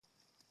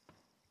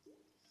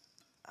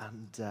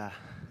And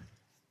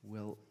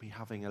we'll be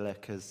having a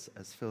look, as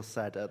Phil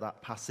said, at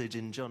that passage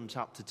in John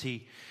chapter 2.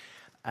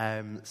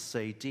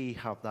 So do you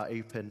have that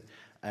open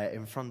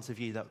in front of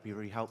you? That would be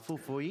really helpful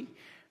for you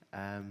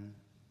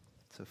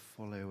to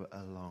follow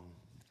along.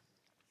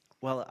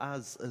 Well,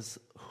 as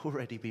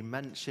already been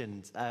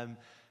mentioned,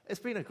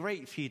 it's been a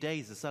great few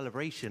days of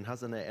celebration,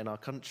 hasn't it, in our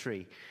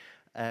country?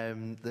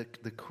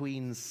 The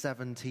Queen's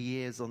 70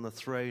 years on the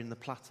throne, the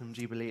Platinum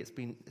Jubilee, it's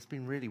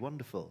been really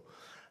wonderful.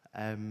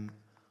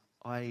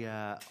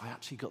 I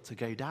actually got to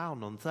go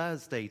down on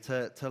Thursday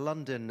to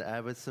London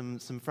with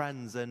some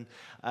friends and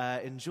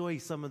enjoy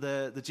some of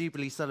the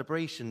Jubilee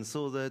celebrations,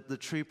 saw the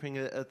trooping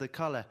of the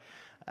colour,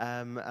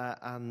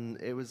 and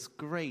it was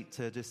great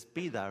to just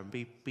be there and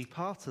be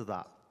part of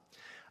that.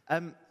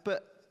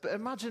 But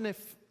imagine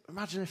if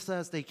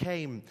Thursday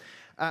came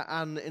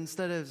and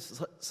instead of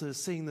sort of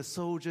seeing the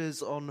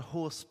soldiers on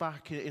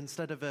horseback,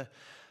 instead of a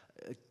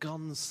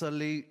gun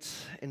salute,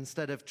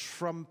 instead of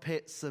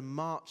trumpets and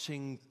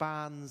marching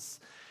bands,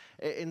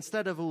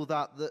 instead of all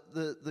that,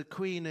 the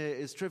Queen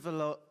is driven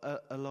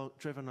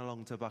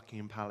along to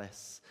Buckingham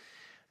Palace,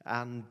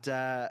 and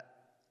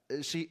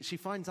she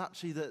finds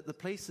actually that the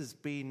place has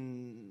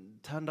been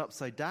turned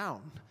upside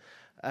down.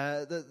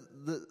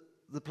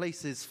 The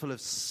place is full of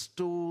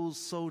stalls.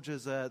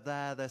 Soldiers are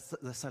there.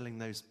 They're selling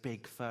those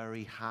big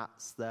furry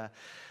hats.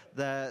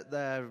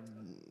 They're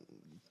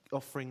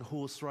offering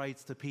horse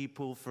rides to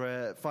people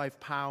for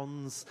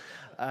 £5.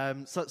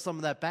 So some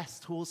of their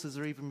best horses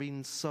are even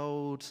being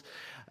sold.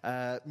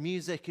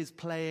 Music is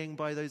playing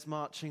by those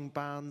marching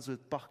bands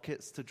with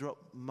buckets to drop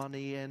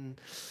money in.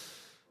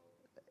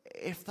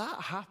 If that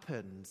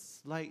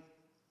happens,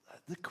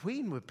 the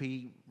Queen would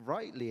be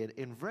rightly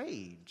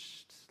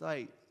enraged.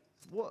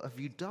 What have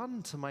you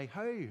done to my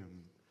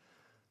home?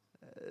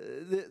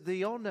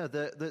 The honour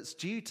that's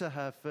due to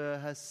her for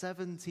her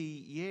 70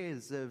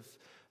 years of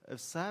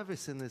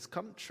service in this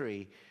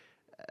country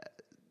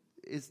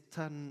is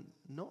turned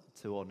not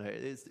to honour.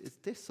 It's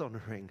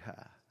dishonouring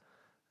her.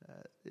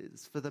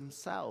 It's for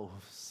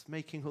themselves,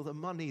 making all the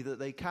money that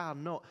they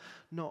can, not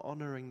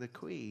honouring the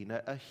Queen.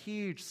 A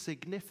huge,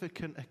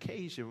 significant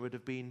occasion would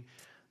have been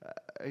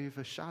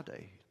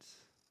overshadowed.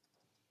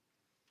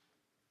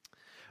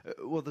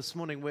 Well, this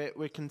morning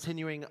we're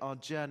continuing our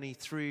journey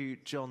through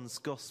John's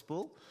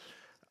Gospel,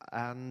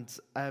 and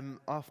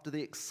after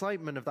the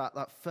excitement of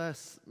that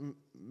first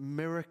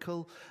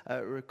miracle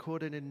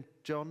recorded in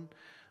John,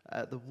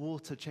 the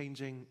water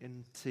changing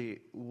into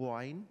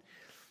wine,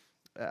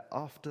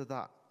 after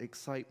that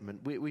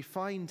excitement, we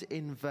find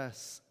in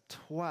verse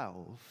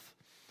 12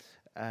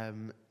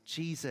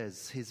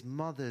 Jesus, his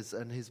mothers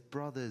and his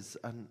brothers,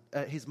 and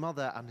his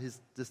mother and his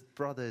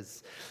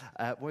brothers,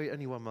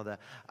 only one mother,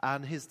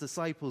 and his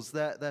disciples,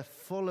 they're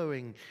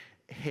following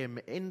him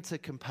into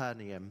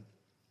Capernaum.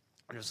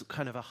 It was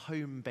kind of a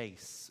home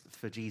base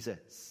for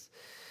Jesus.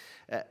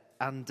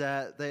 And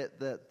they're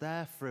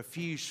there for a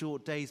few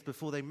short days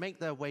before they make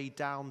their way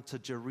down to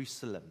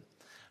Jerusalem,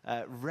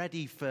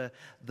 ready for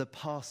the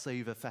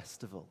Passover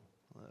festival,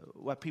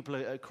 where people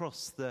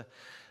across the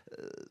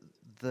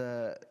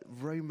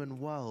Roman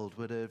world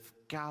would have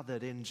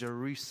gathered in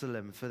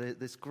Jerusalem for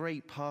this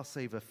great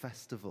Passover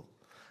festival.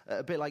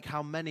 A bit like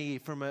how many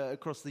from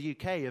across the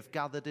UK have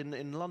gathered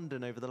in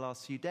London over the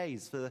last few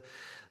days to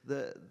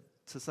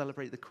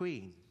celebrate the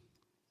Queen.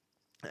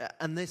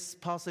 And this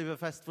Passover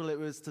festival, it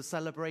was to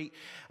celebrate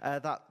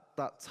that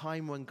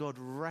time when God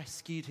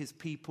rescued his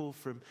people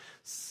from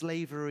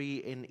slavery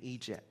in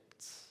Egypt.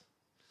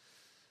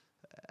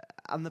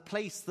 And the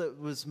place that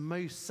was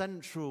most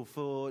central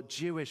for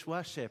Jewish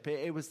worship,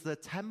 it was the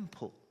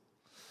temple.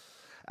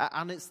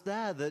 And it's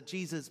there that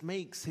Jesus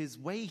makes his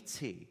way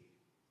to.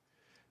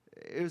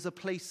 It was a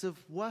place of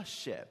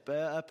worship,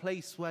 a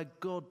place where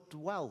God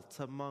dwelt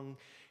among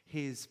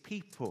his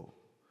people.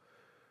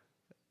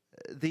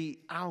 The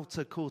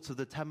outer court of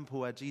the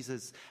temple where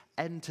Jesus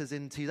enters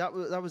into, that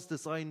was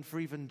designed for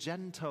even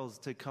Gentiles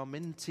to come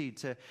into,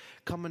 to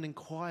come and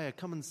inquire,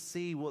 come and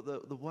see what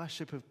the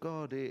worship of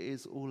God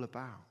is all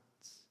about.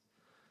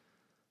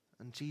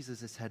 And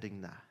Jesus is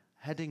heading there,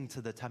 heading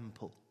to the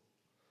temple.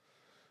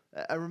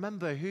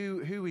 Remember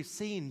who we've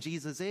seen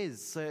Jesus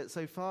is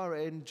so far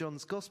in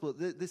John's Gospel.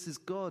 This is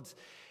God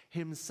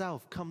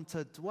himself come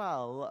to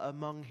dwell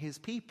among his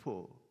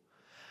people.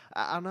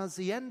 And as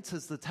he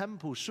enters the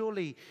temple,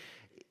 surely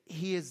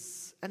he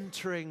is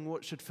entering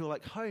what should feel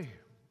like home.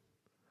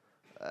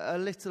 A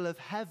little of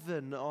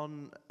heaven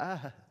on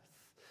earth.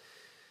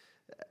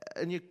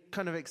 And you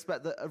kind of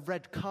expect that a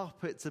red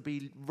carpet to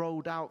be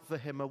rolled out for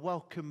him, a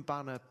welcome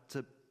banner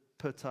to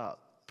put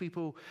up.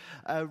 People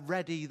are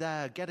ready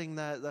there, getting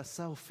their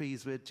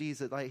selfies with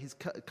Jesus. He's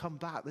come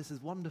back, this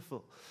is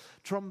wonderful.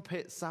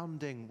 Trumpet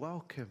sounding,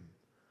 welcome.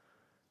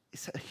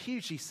 It's a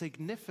hugely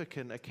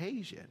significant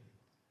occasion.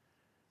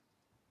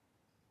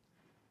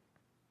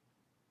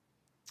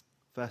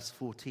 Verse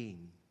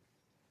 14.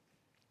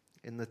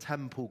 In the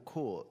temple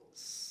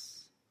courts,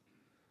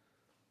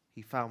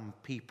 he found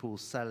people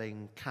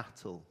selling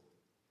cattle,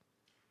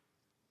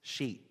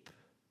 sheep,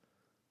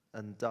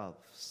 and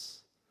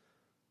doves,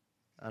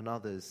 and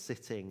others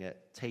sitting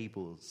at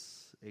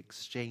tables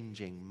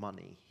exchanging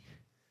money.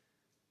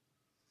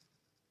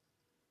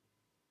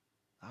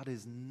 That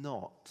is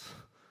not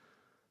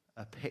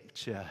a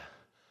picture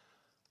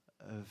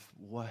of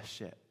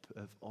worship,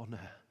 of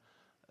honor,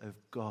 of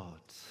God.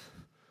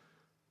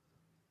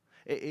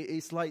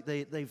 It's like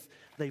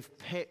they've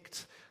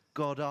picked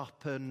God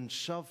up and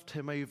shoved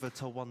him over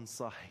to one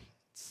side,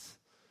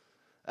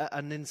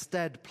 and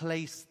instead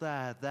placed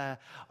there their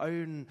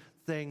own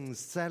things,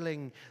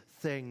 selling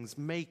things,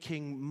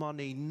 making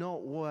money,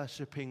 not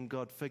worshipping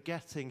God,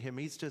 forgetting him.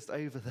 He's just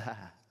over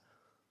there.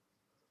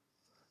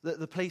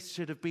 The place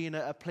should have been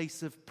a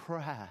place of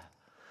prayer,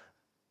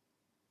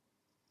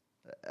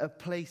 a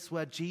place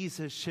where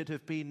Jesus should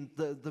have been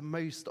the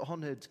most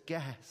honored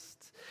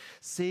guest,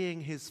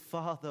 seeing his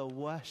Father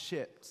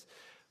worshipped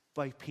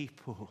by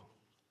people.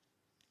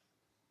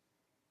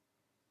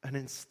 And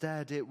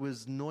instead it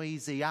was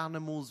noisy.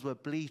 Animals were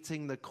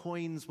bleating, the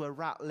coins were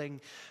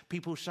rattling,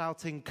 people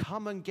shouting,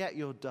 "Come and get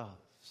your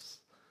doves."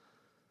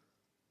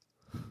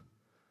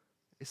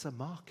 It's a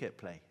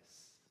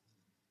marketplace,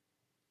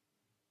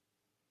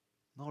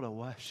 not a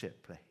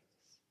worship place.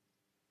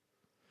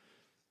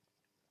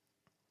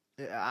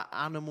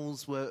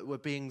 Animals were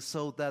being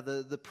sold there.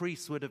 The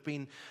priests would have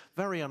been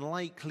very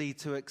unlikely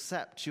to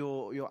accept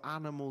your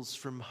animals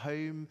from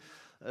home,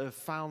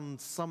 found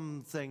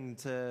something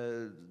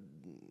to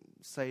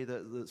say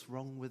that's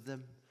wrong with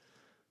them.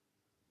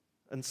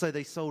 And so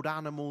they sold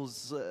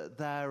animals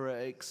there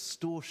at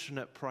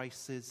extortionate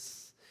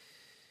prices.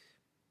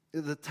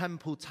 The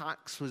temple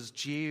tax was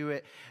due,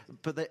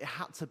 but it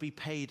had to be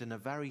paid in a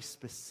very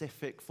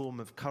specific form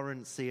of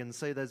currency. And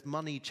so there's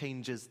money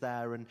changers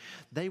there, and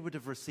they would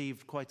have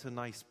received quite a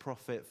nice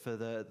profit for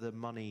the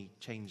money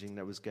changing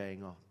that was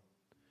going on.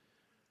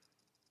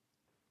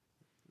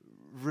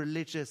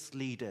 Religious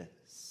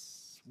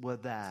leaders were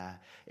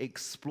there,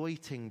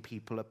 exploiting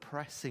people,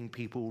 oppressing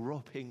people,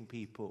 robbing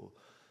people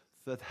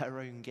for their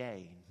own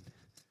gain.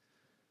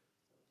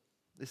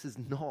 This is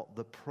not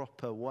the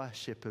proper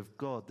worship of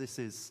God. This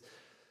is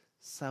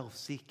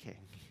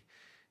self-seeking,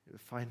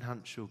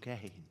 financial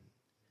gain.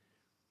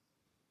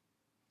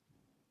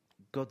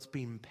 God's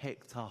been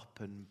picked up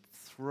and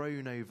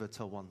thrown over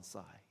to one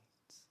side.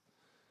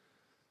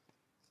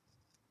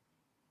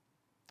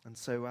 And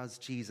so as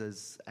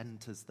Jesus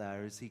enters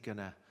there, is he going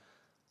to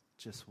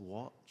just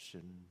watch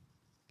and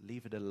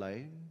leave it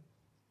alone?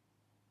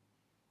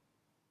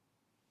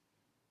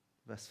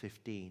 Verse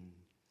 15.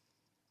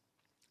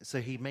 So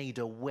he made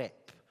a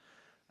whip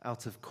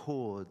out of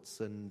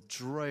cords and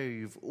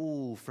drove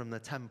all from the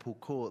temple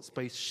courts,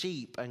 both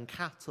sheep and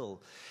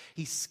cattle.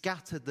 He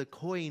scattered the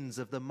coins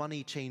of the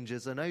money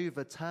changers and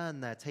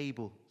overturned their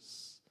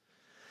tables.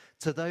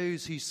 To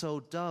those who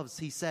sold doves,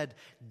 he said,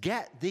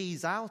 "Get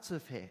these out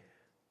of here.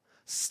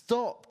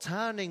 Stop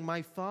turning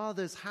my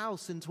Father's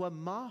house into a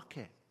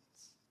market."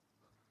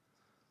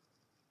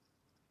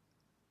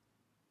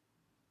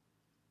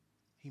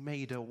 He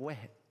made a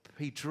whip.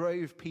 He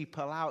drove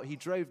people out. He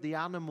drove the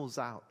animals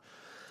out.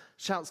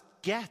 Shouts,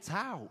 "Get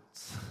out.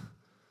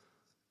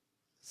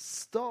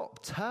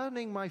 Stop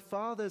turning my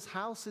Father's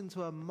house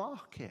into a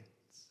market."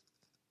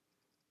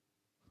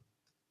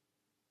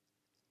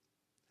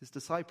 His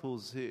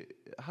disciples, who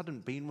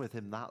hadn't been with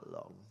him that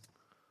long,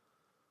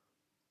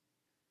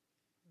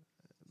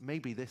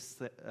 maybe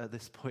at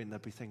this point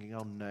they'd be thinking,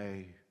 "Oh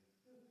no,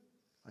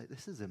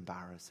 this is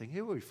embarrassing.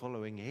 Who are we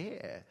following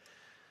here?"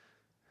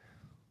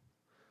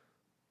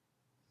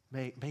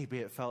 Maybe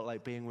it felt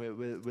like being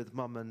with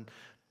mum and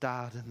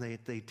dad, and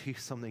they do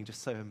something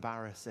just so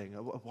embarrassing.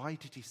 "Why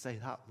did you say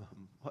that,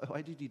 mum?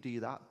 Why did you do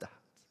that, dad?"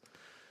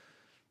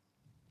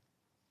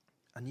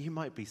 And you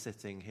might be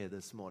sitting here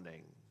this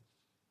morning,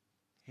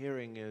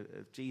 hearing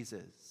of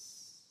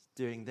Jesus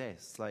doing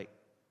this. Like,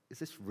 is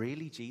this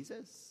really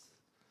Jesus?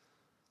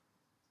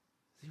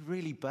 Is he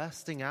really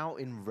bursting out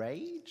in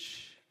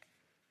rage?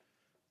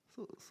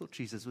 I thought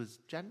Jesus was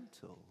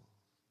gentle,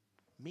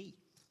 meek,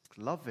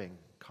 loving,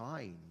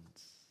 kind,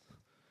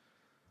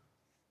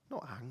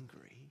 not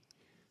angry.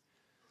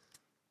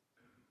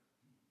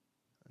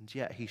 And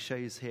yet he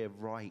shows here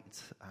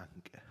right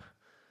anger.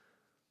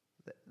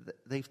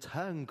 They've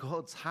turned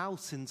God's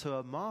house into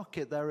a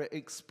market. They're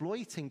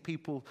exploiting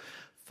people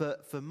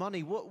for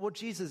money. What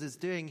Jesus is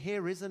doing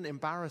here isn't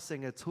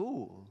embarrassing at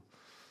all.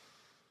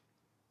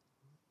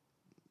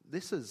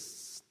 This is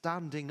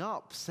standing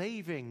up,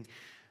 saving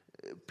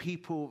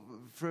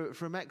people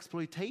from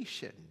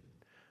exploitation,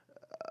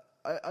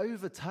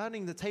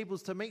 overturning the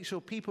tables to make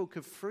sure people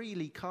could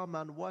freely come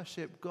and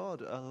worship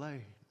God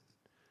alone.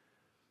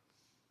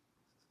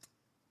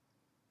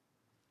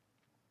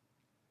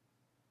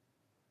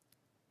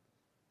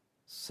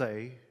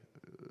 So,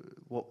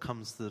 what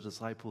comes to the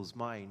disciples'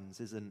 minds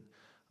isn't,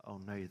 "Oh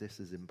no, this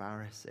is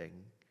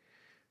embarrassing."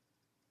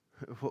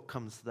 What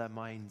comes to their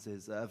minds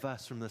is a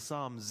verse from the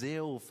Psalm,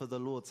 "Zeal for the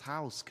Lord's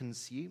house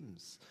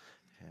consumes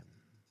him."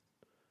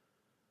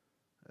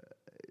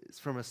 It's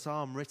from a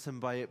psalm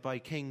written by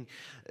King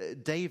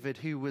David,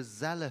 who was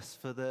zealous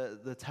for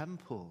the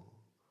temple.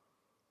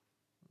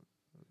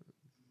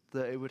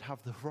 that it would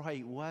have the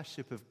right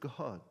worship of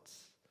God.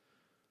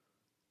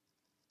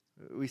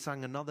 We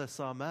sang another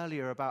psalm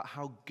earlier about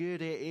how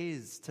good it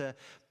is to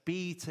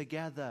be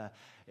together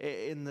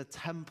in the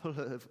temple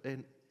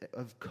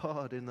of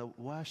God, in the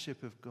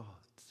worship of God,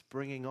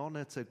 bringing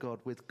honor to God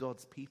with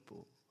God's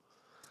people.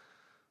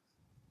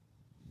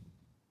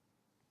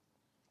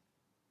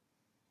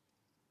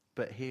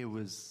 But here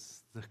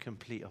was the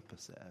complete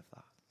opposite of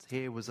that.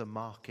 Here was a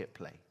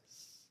marketplace.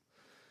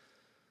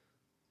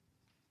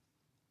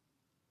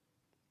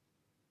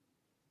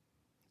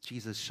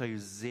 Jesus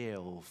shows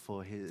zeal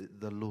for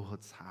the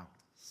Lord's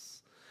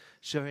house,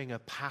 showing a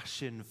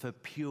passion for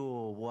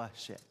pure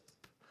worship.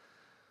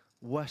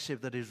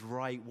 Worship that is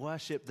right,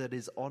 worship that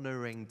is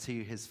honoring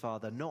to his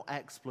Father, not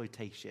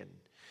exploitation,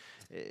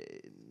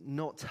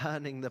 not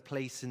turning the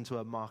place into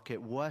a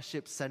market.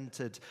 Worship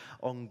centered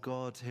on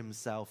God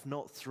himself,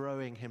 not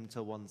throwing him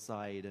to one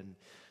side and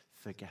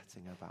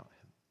forgetting about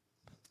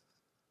him.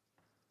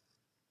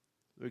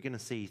 We're going to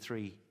see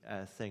three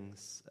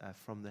things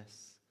from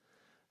this.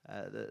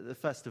 The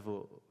first of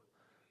all,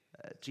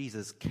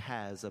 Jesus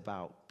cares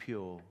about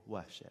pure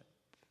worship.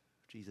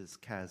 Jesus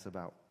cares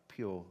about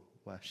pure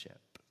worship.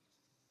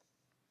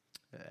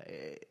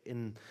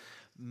 In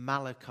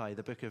Malachi,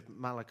 the book of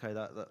Malachi,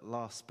 that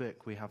last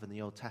book we have in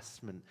the Old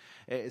Testament,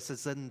 it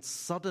says, "And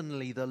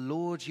suddenly the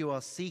Lord you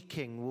are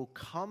seeking will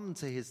come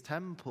to his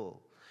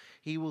temple.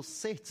 He will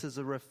sit as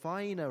a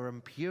refiner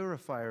and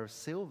purifier of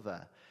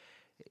silver.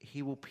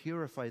 He will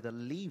purify the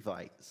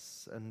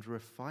Levites and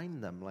refine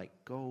them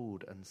like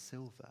gold and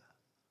silver."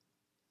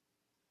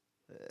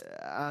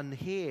 And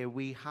here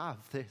we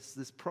have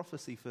this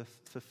prophecy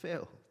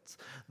fulfilled.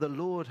 The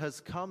Lord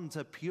has come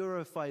to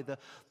purify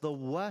the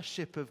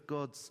worship of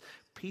God's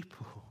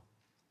people.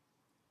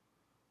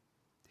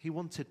 He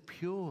wanted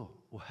pure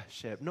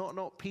worship,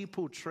 not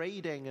people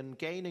trading and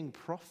gaining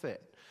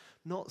profit,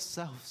 not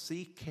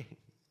self-seeking,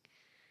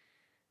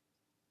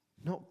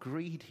 not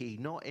greedy,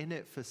 not in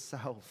it for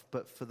self,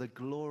 but for the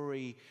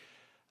glory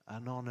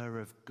and honor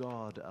of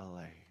God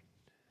alone.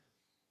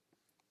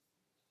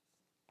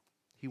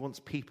 He wants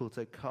people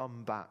to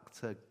come back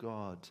to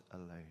God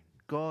alone.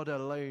 God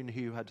alone,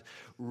 who had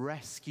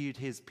rescued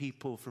his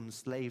people from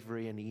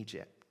slavery in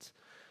Egypt.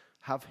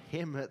 Have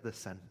him at the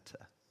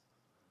center.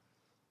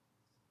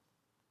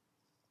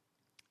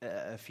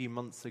 A few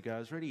months ago, I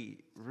was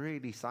really,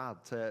 really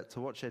sad to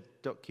watch a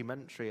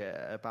documentary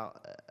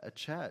about a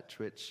church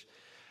which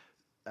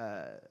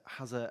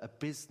has a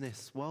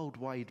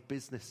worldwide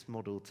business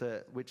model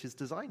which is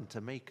designed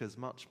to make as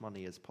much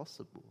money as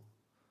possible.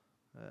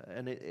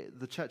 And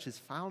the church's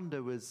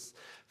founder was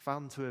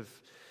found to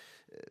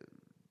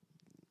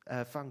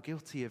have found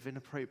guilty of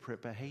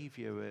inappropriate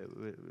behavior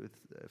with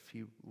a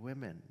few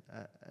women.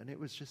 And it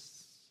was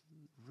just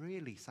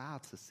really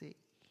sad to see.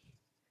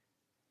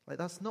 Like,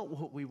 that's not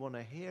what we want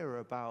to hear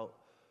about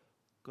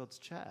God's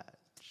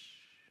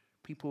church.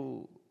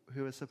 People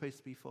who are supposed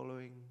to be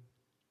following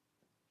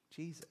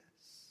Jesus.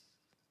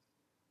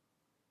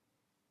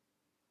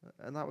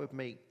 And that would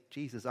make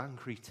Jesus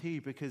angry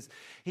too, because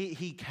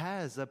he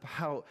cares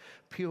about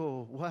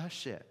pure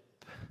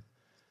worship.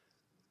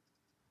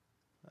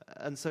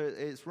 And so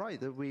it's right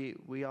that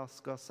we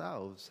ask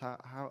ourselves,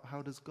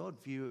 how does God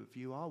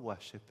view our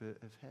worship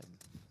of him?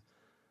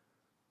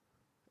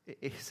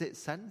 Is it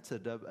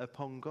centered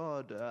upon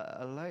God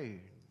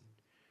alone?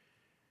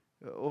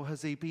 Or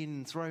has he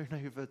been thrown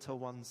over to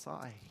one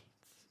side?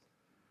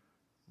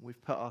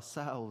 We've put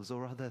ourselves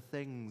or other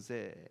things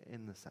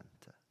in the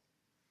center.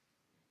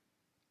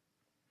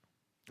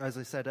 As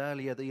I said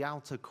earlier, the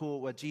outer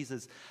court where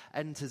Jesus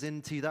enters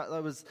into, that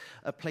was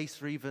a place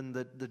for even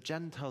the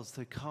Gentiles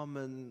to come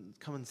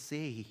and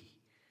see.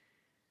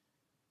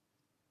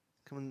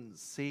 Come and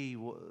see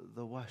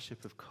the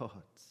worship of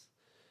God.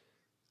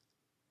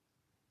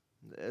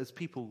 As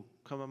people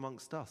come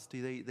amongst us,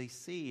 do they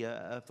see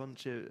a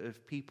bunch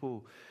of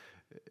people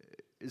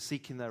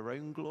seeking their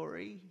own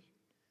glory?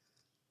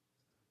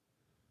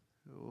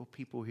 Or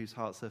people whose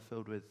hearts are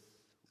filled with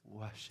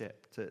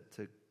worship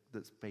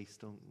that's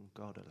based on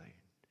God alone.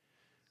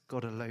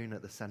 God alone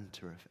at the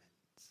center of it.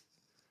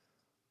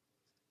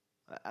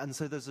 And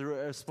so there's a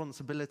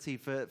responsibility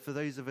for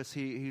those of us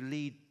who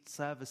lead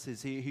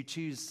services, who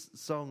choose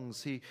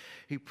songs,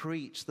 who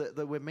preach,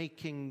 that we're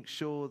making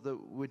sure that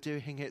we're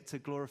doing it to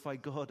glorify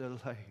God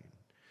alone.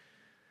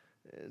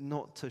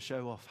 Not to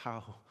show off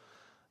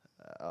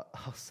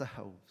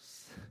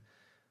ourselves,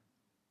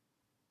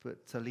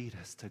 but to lead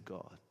us to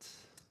God.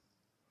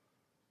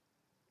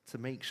 To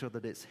make sure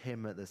that it's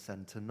him at the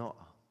center, not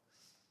us.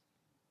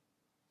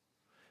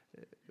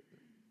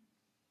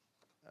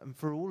 And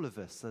for all of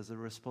us, there's a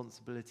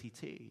responsibility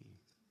too.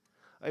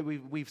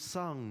 We've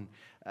sung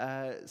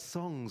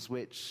songs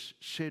which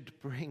should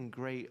bring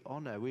great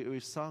honor.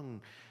 We've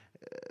sung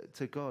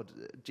to God.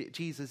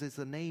 Jesus is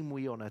the name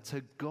we honor.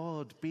 To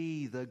God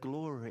be the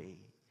glory.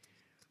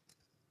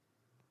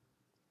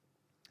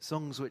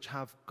 Songs which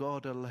have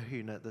God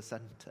alone at the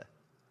center.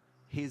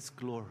 His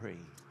glory.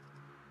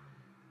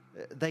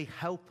 They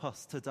help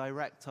us to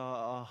direct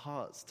our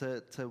hearts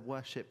to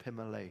worship him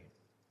alone.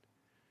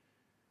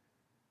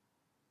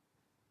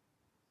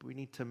 we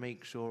need to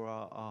make sure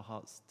our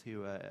hearts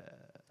too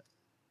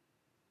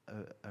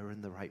are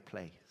in the right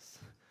place.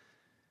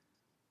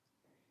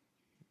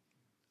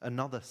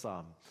 Another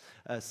psalm,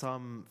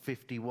 Psalm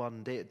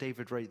 51,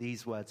 David wrote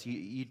these words,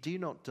 you do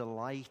not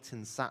delight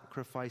in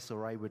sacrifice,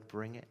 or I would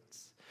bring it.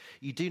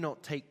 You do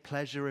not take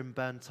pleasure in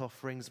burnt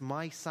offerings.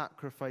 My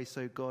sacrifice,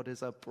 O God,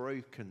 is a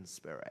broken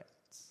spirit.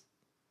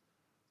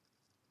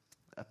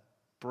 A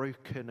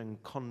broken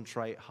and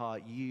contrite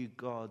heart, you,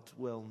 God,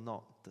 will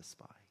not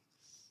despise.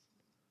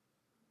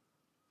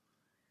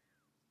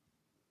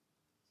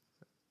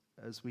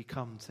 As we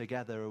come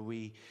together,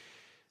 we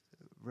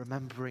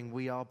remembering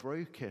we are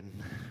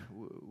broken,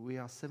 we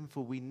are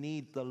sinful, we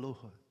need the Lord.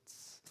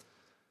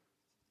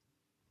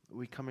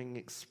 We coming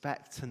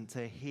expectant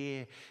to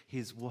hear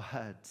his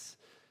words,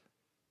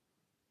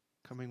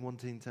 coming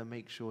wanting to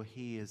make sure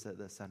he is at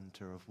the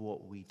center of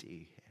what we do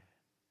here.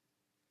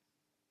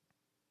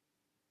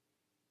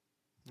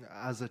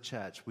 As a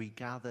church, we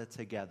gather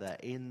together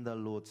in the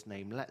Lord's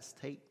name. Let's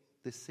take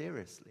this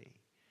seriously,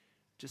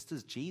 just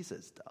as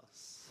Jesus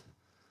does.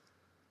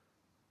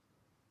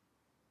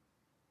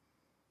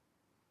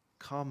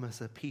 Come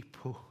as a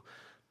people,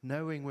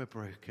 knowing we're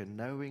broken,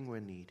 knowing we're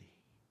needy.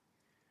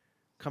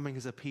 Coming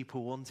as a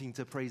people wanting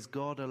to praise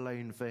God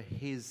alone for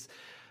his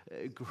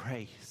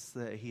grace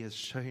that he has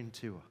shown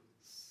to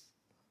us.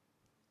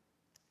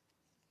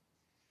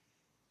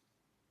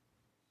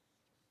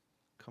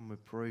 Come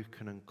with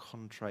broken and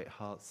contrite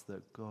hearts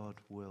that God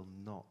will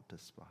not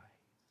despise.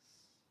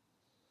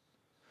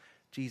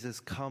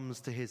 Jesus comes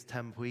to his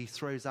temple. He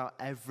throws out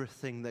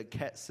everything that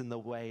gets in the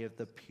way of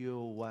the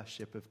pure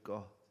worship of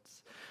God,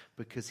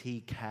 because he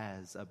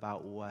cares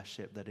about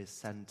worship that is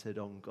centered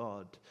on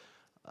God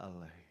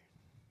alone.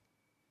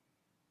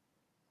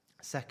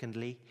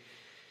 Secondly,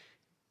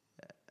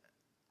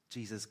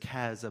 Jesus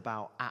cares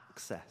about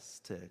access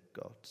to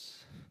God.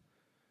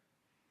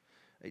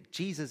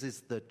 Jesus is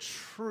the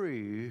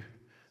true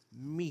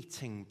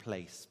meeting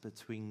place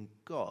between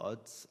God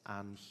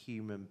and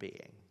human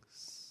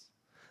beings.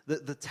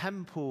 The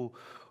temple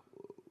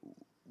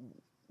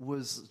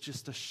was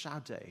just a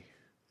shadow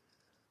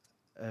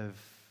of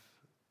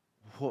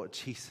what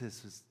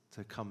Jesus was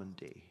to come and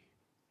do.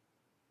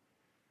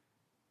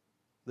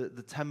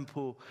 The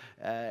temple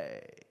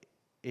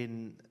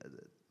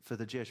for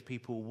the Jewish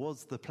people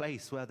was the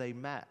place where they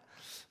met,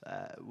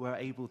 were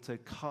able to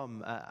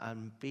come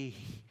and be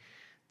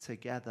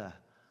together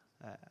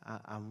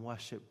and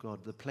worship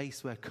God, the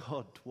place where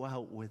God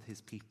dwelt with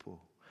his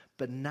people.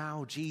 But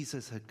now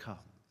Jesus had come.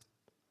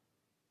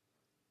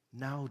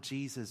 Now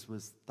Jesus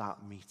was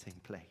that meeting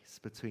place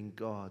between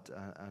God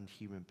and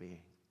human beings.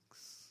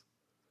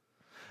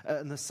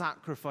 And the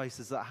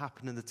sacrifices that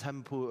happened in the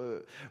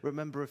temple,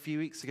 remember a few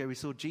weeks ago we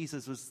saw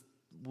Jesus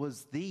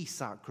was the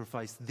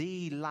sacrifice,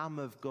 the Lamb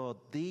of God,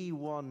 the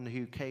one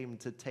who came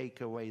to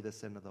take away the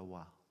sin of the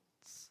world,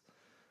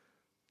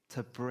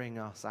 to bring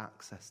us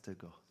access to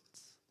God.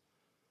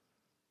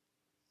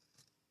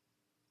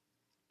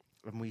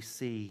 And we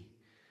see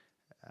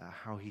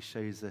how he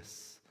shows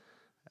us,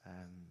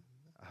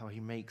 how he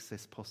makes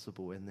this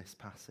possible in this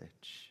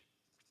passage.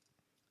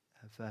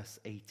 Verse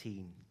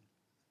 18.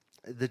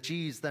 The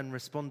Jews then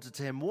responded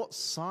to him, "What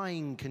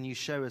sign can you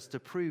show us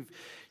to prove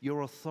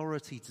your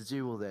authority to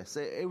do all this?"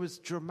 It was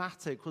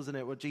dramatic, wasn't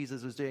it, what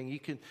Jesus was doing?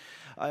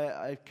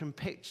 I've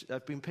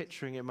been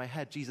picturing in my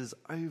head Jesus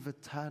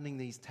overturning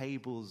these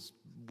tables,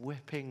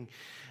 whipping,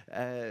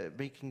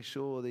 making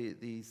sure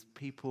these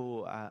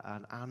people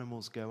and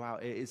animals go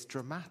out. It is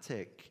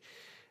dramatic.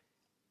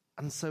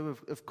 And so,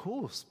 of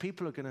course,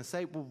 people are going to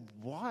say, well,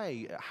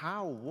 why?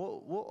 How?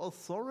 What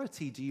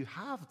authority do you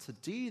have to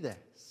do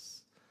this?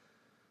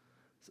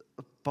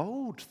 A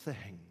bold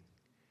thing.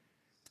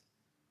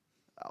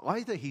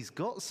 Either he's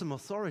got some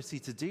authority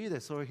to do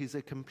this or he's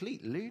a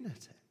complete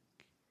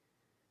lunatic.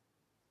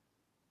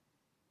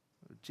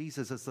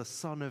 Jesus, as the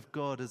Son of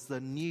God, as the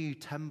new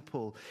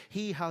temple,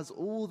 he has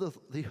all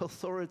the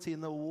authority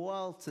in the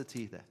world to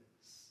do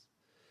this.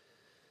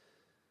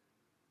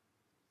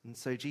 And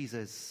so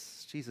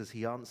Jesus,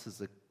 he answers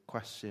the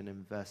question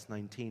in verse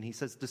 19. He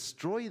says,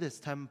 "Destroy this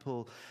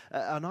temple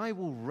and I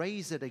will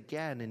raise it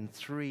again in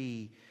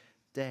 3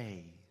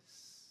 days."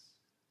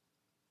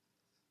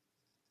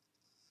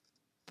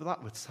 But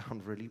that would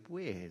sound really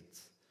weird.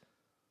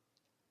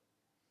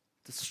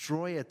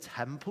 Destroy a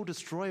temple,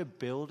 destroy a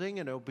building,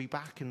 and it'll be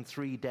back in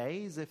 3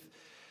 days.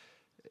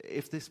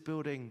 If this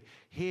building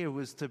here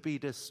was to be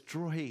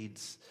destroyed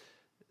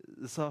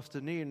this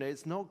afternoon,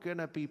 it's not going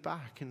to be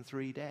back in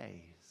 3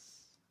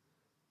 days.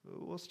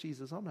 What's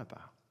Jesus on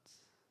about?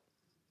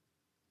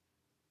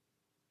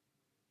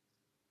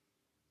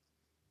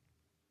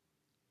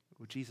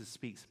 Well, Jesus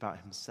speaks about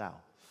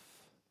himself.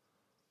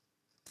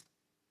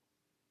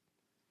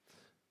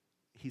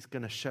 He's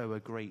going to show a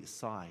great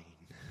sign.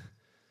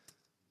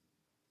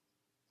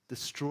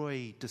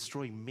 Destroy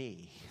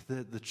me,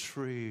 the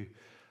true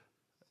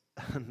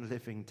and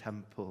living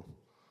temple,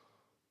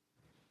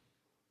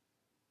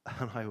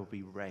 and I will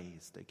be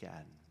raised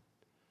again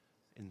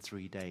in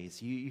 3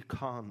 days. You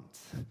can't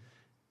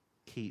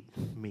keep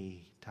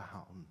me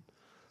down.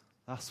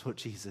 That's what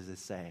Jesus is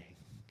saying.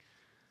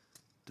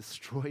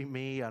 Destroy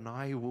me and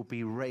I will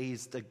be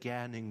raised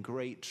again in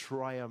great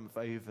triumph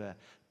over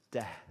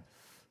death.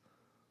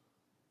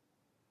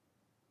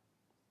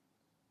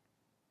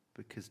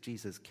 Because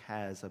Jesus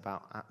cares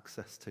about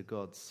access to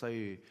God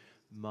so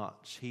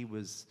much, he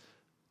was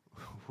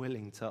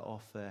willing to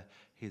offer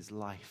his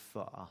life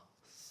for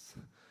us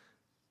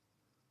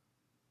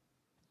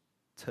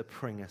to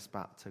bring us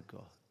back to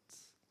God.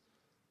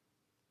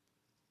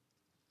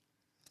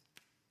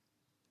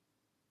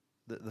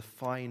 That the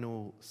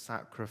final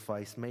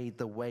sacrifice made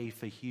the way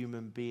for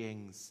human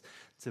beings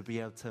to be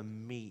able to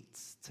meet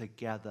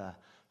together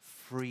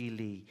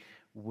freely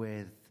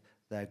with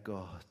their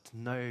God.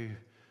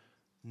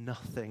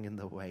 Nothing in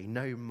the way,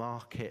 no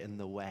market in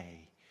the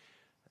way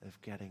of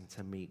getting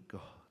to meet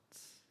God.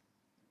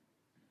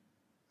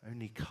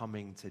 Only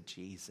coming to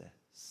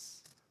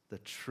Jesus, the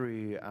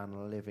true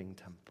and living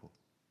temple.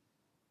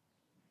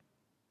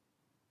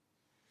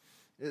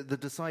 The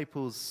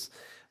disciples,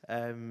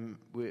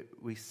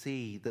 we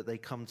see that they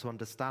come to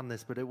understand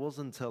this, but it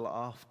wasn't until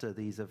after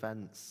these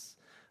events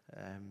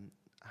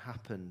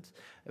happened.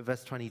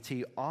 Verse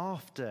 22,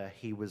 after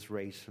he was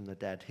raised from the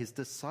dead, his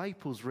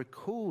disciples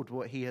recalled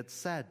what he had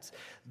said.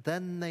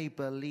 Then they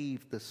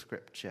believed the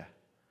scripture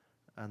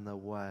and the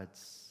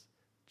words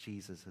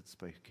Jesus had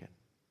spoken.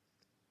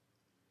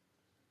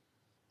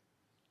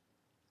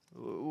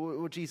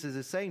 What Jesus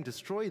is saying,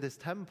 destroy this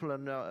temple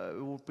and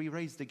it will be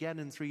raised again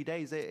in 3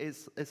 days.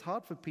 It's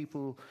hard for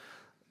people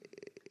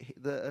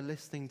that are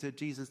listening to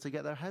Jesus to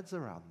get their heads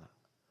around that.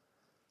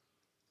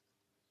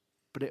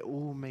 But it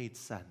all made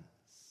sense.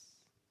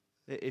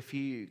 If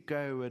you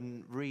go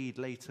and read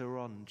later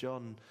on,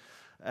 John,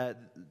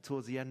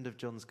 towards the end of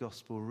John's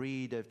gospel,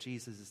 read of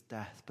Jesus'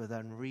 death, but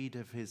then read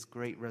of his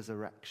great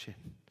resurrection,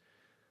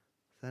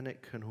 then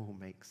it can all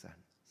make sense.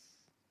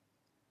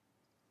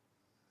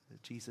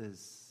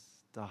 Jesus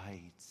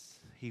died.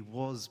 He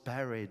was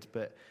buried,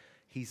 but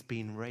he's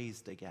been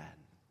raised again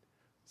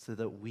so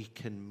that we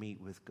can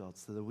meet with God,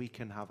 so that we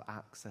can have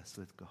access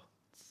with God.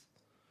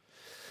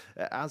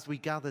 As we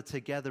gather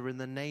together in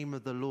the name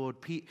of the Lord,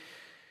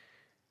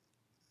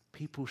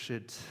 people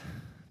should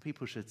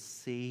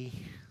see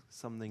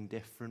something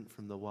different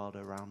from the world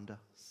around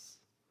us.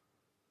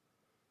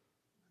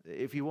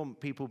 If you want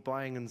people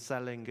buying and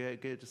selling, go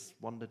just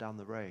wander down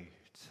the road.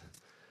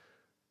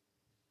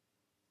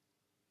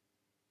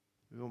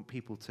 We want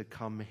people to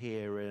come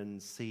here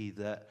and see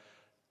that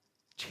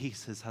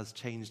Jesus has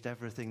changed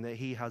everything, that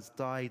he has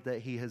died, that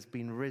he has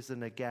been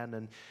risen again,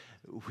 and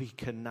we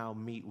can now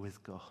meet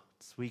with God.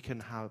 We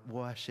can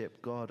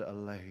worship God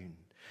alone.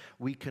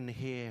 We can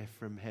hear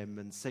from him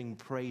and sing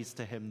praise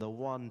to him, the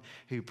one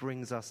who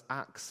brings us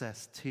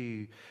access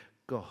to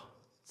God.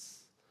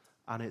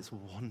 And it's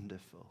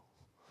wonderful.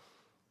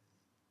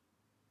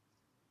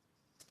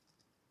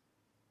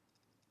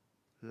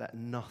 Let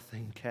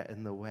nothing get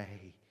in the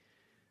way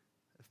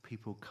of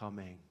people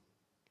coming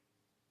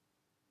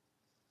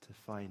to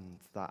find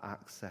that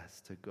access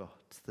to God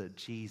that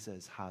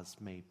Jesus has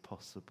made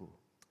possible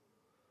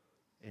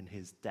in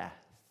his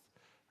death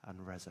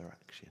and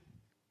resurrection.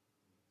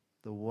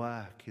 The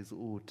work is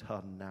all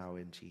done now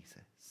in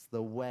Jesus.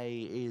 The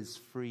way is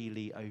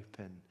freely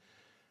open.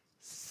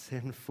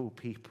 Sinful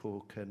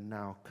people can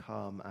now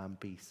come and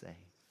be saved.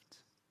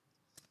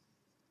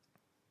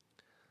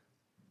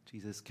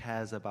 Jesus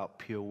cares about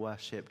pure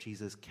worship.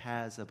 Jesus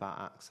cares about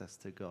access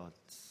to God.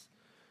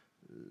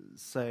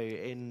 So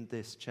in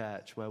this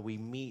church where we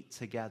meet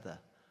together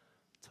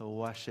to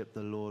worship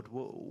the Lord,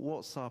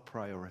 what's our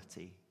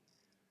priority?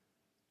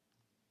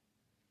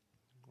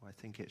 Well, I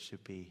think it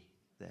should be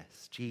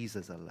this: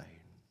 Jesus alone.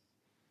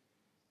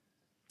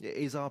 It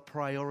is our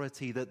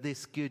priority that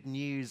this good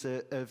news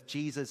of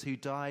Jesus who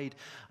died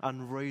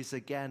and rose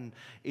again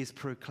is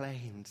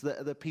proclaimed,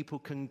 that people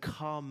can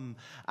come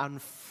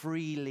and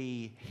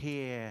freely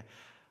hear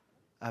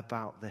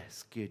about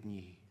this good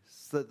news,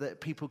 that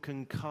people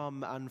can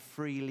come and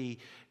freely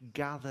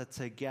gather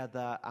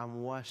together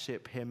and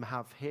worship him,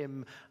 have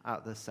him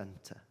at the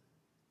center.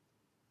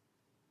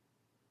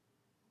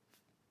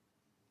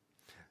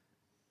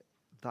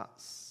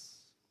 That's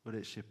what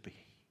it should be.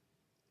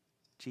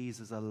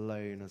 Jesus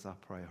alone as our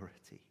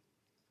priority.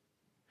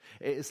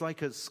 It's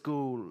like at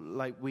school,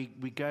 like we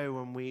go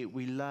and we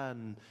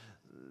learn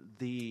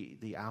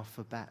the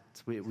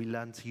alphabet. We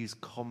learn to use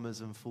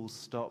commas and full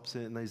stops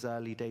in those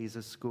early days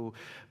of school.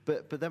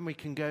 But then we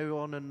can go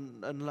on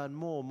and learn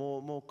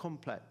more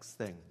complex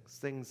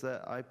things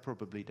that I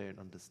probably don't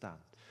understand.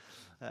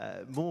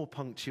 More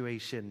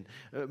punctuation,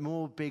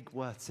 more big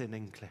words in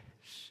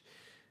English.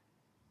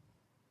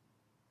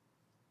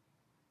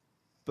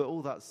 But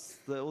all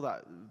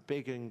that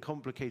big and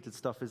complicated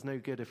stuff is no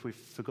good if we've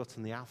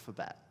forgotten the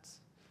alphabet,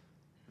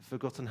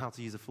 forgotten how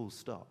to use a full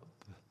stop.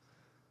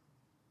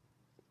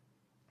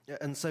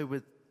 And so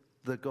with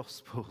the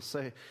gospel,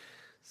 so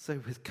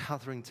with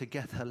gathering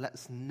together,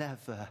 let's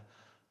never,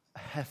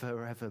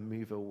 ever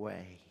move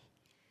away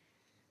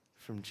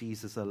from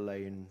Jesus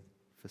alone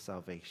for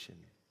salvation.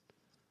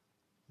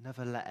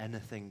 Never let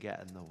anything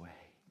get in the way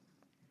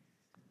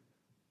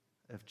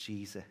of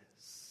Jesus,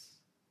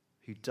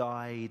 who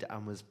died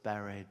and was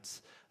buried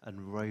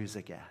and rose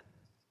again.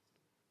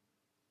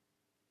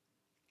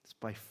 It's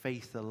by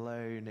faith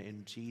alone,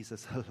 in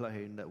Jesus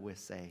alone, that we're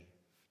saved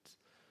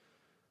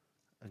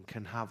and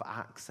can have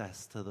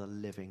access to the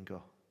living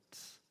God.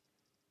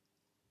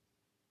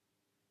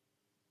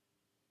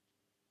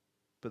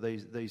 But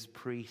those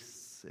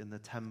priests in the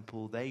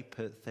temple, they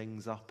put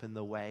things up in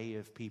the way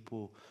of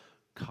people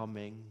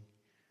coming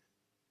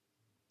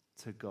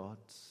to God,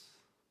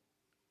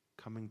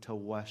 coming to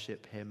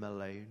worship him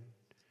alone.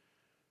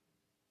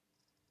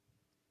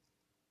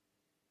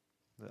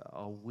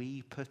 Are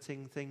we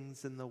putting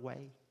things in the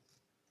way?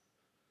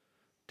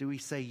 Do we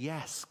say,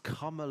 yes,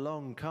 come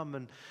along,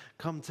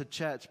 come to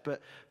church,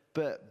 but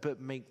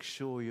make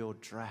sure you're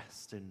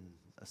dressed in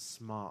a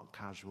smart,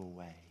 casual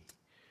way?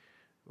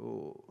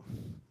 Or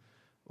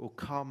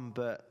come,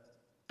 but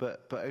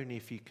only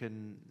if you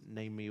can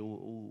name me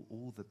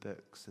all the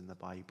books in the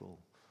Bible.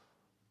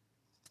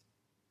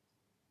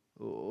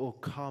 Or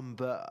come,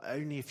 but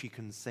only if you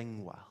can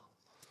sing well.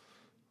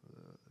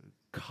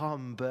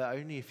 Come, but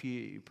only if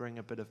you bring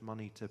a bit of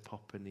money to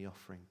pop in the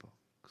offering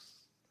box.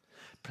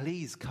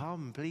 Please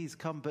come,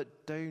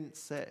 but don't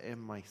sit in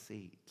my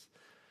seat.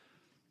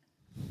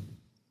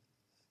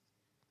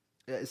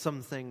 It's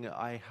something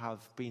I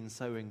have been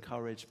so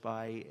encouraged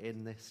by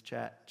in this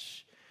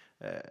church,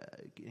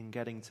 in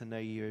getting to know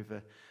you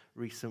over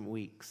recent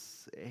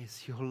weeks,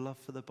 is your love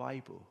for the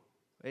Bible.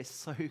 It's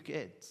so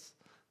good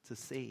to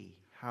see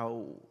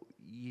how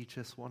you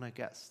just want to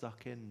get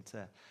stuck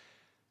into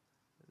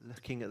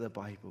looking at the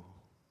Bible,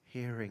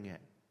 hearing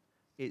it.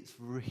 It's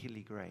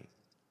really great.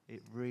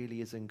 It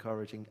really is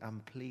encouraging,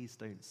 and please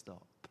don't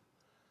stop.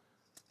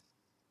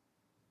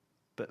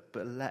 But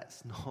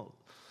let's not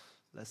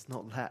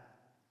let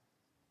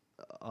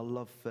our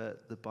love for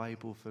the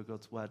Bible, for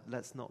God's word,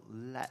 let's not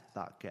let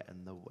that get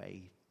in the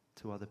way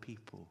to other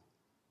people.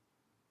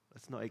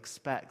 Let's not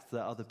expect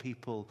that other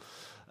people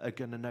are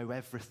going to know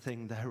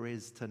everything there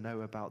is to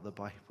know about the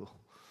Bible.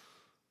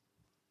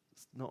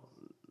 Let's not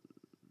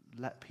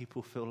let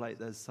people feel like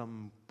there's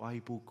some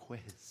Bible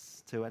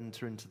quiz to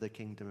enter into the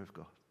kingdom of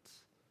God.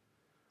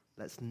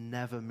 Let's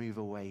never move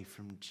away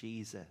from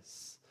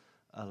Jesus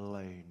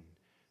alone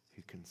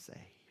who can save.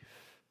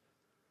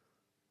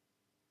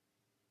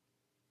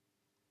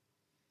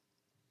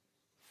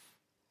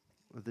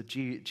 The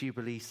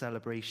Jubilee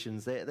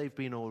celebrations, they've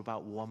been all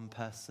about one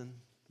person.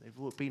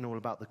 They've been all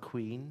about the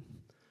Queen,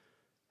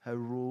 her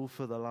rule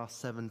for the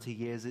last 70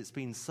 years. It's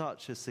been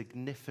such a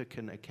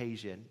significant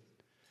occasion.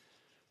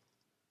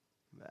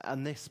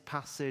 And this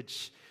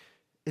passage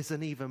is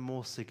an even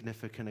more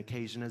significant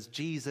occasion as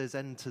Jesus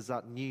enters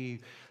that new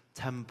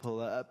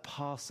temple at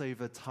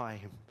Passover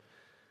time.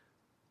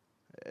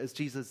 As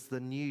Jesus,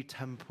 the new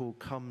temple,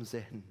 comes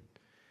in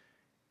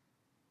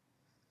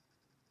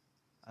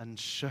and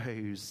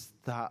shows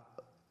that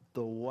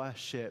the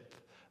worship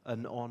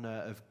and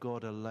honor of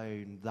God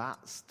alone,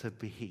 that's to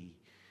be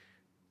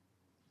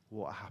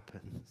what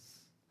happens.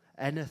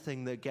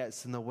 Anything that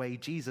gets in the way,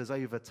 Jesus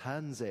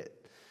overturns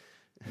it.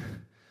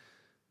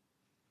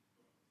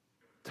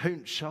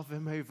 Don't shove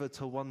him over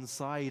to one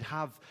side.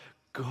 Have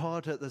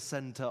God at the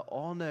center.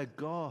 Honor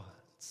God,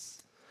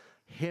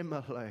 him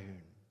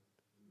alone.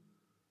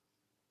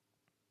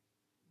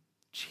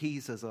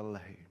 Jesus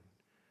alone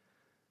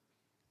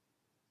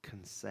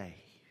can save.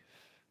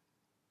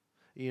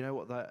 You know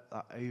what that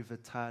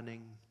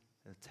overturning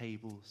the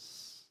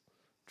tables,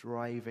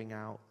 driving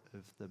out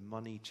of the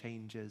money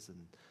changers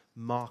and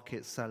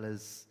market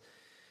sellers,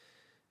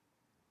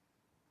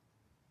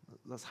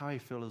 that's how he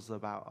feels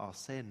about our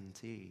sin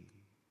too.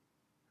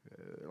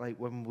 Like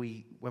when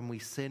we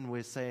sin,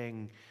 we're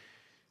saying,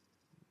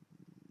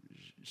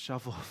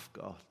 shove off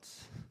God.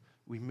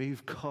 We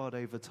move God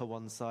over to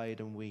one side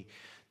and we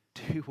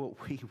do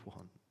what we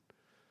want.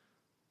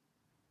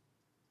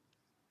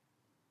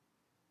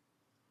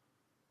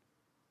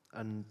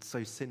 And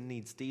so sin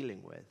needs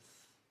dealing with.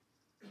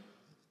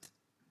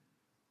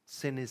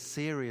 Sin is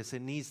serious.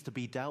 It needs to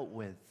be dealt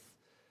with.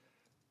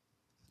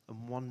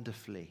 And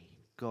wonderfully,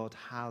 God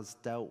has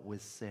dealt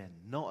with sin,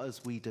 not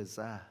as we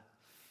deserve,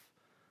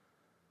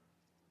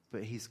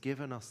 but he's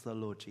given us the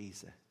Lord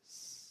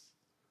Jesus,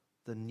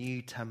 the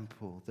new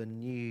temple, the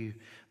new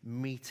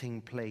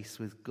meeting place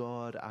with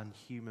God and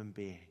human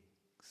beings.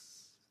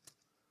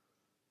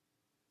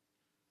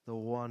 The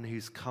one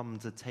who's come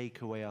to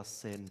take away our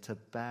sin, to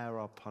bear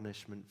our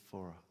punishment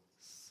for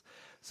us,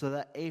 so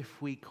that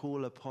if we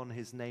call upon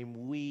his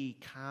name, we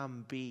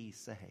can be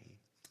saved.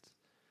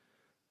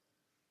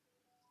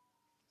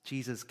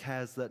 Jesus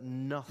cares that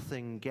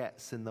nothing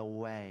gets in the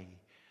way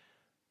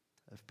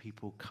of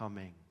people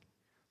coming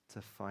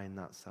to find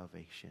that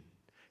salvation.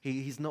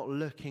 He's not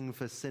looking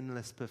for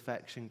sinless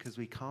perfection because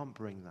we can't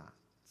bring that.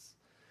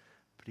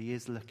 But he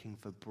is looking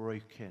for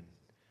broken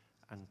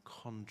and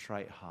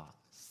contrite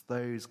hearts,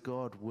 those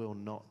God will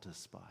not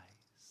despise.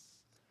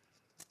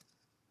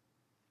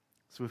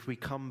 So So if we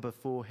come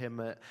before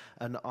him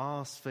and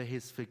ask for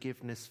his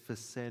forgiveness for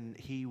sin,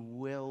 he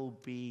will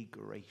be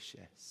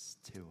gracious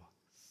to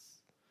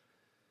us.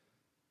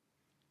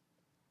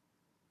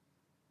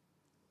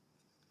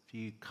 If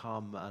you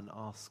come and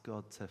ask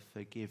God to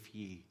forgive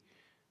you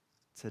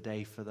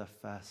today for the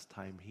first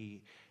time,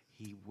 he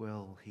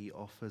will. He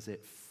offers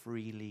it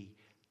freely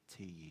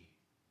to you.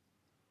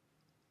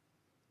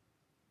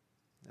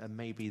 And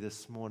maybe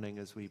this morning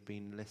as we've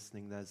been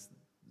listening,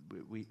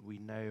 we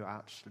know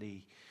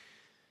actually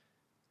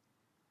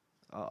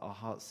our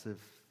hearts have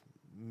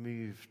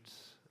moved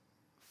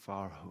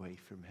far away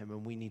from him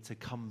and we need to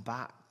come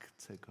back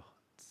to God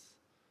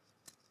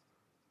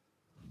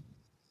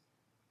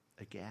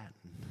again.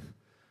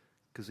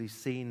 Because we've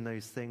seen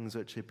those things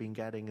which have been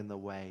getting in the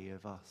way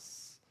of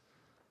us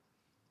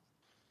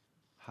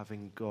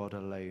having God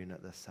alone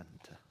at the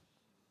center.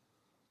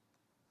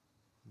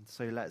 And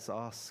so let's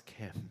ask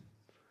him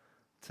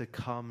to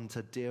come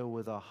to deal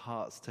with our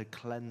hearts, to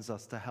cleanse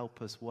us, to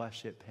help us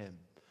worship him,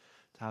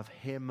 to have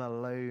him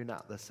alone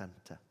at the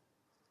center.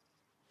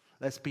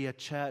 Let's be a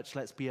church,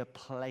 let's be a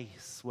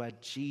place where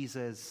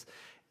Jesus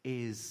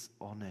is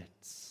on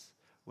it,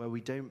 where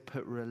we don't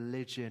put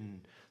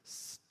religion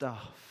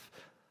stuff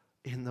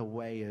in the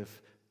way of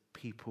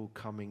people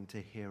coming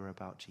to hear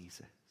about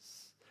Jesus,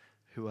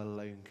 who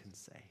alone can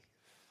save.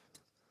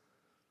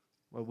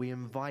 Where we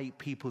invite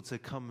people to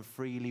come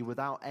freely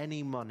without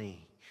any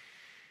money,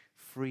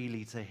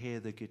 freely to hear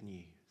the good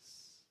news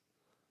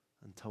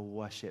and to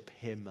worship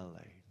him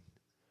alone.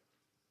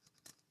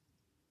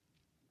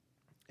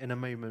 In a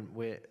moment,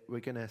 we're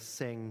going to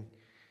sing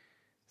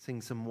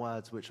some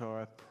words which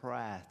are a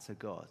prayer to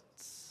God.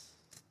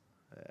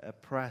 A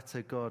prayer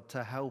to God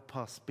to help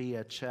us be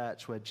a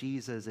church where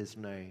Jesus is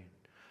known,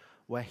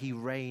 where he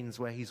reigns,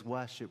 where he's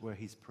worshipped, where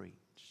he's preached.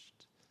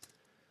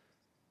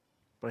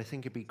 But I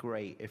think it'd be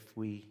great if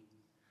we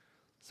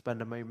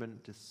spend a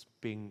moment just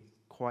being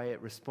quiet,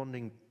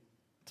 responding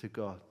to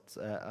God.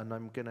 And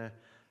I'm going to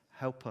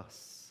help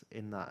us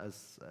in that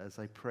as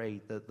I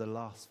pray the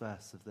last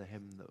verse of the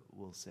hymn that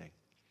we'll sing.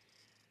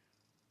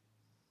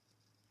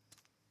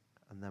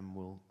 And then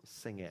we'll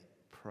sing it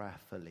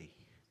prayerfully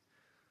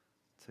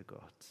to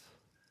God.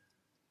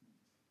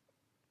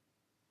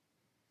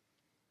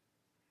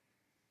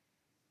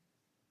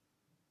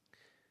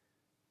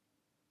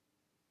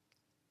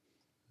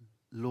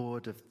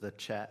 Lord of the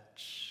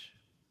church,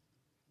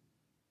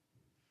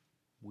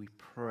 we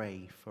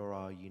pray for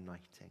our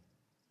uniting.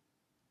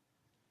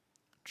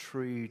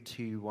 True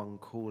to one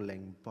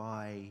calling,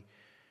 by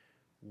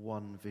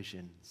one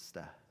vision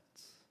stirred,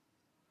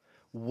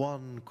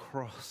 one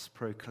cross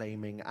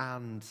proclaiming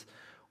and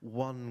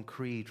one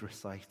creed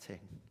reciting,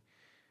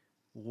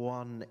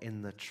 one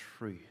in the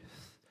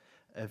truth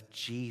of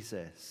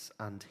Jesus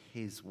and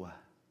his words.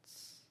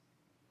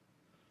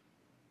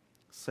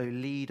 So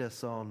lead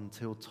us on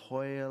till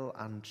toil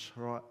and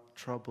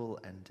trouble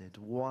ended.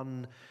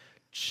 One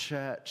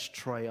church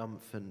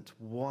triumphant,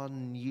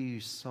 one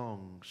new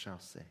song shall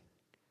sing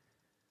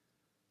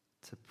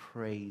to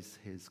praise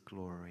his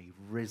glory,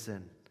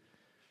 risen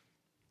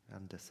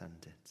and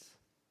ascended.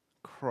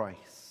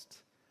 Christ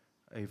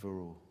over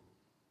all,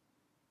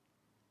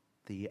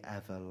 the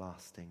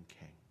everlasting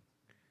King.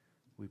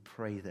 We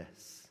pray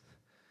this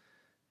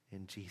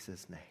in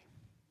Jesus' name.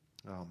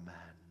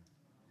 Amen.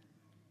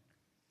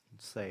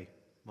 So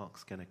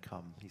Mark's going to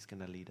come. He's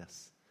going to lead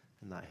us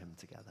in that hymn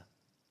together.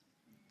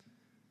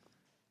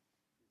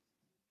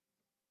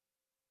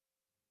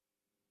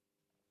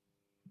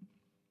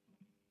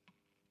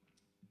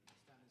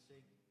 Stand and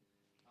sing.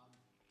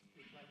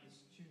 We play this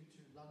tune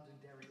to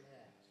Londonderry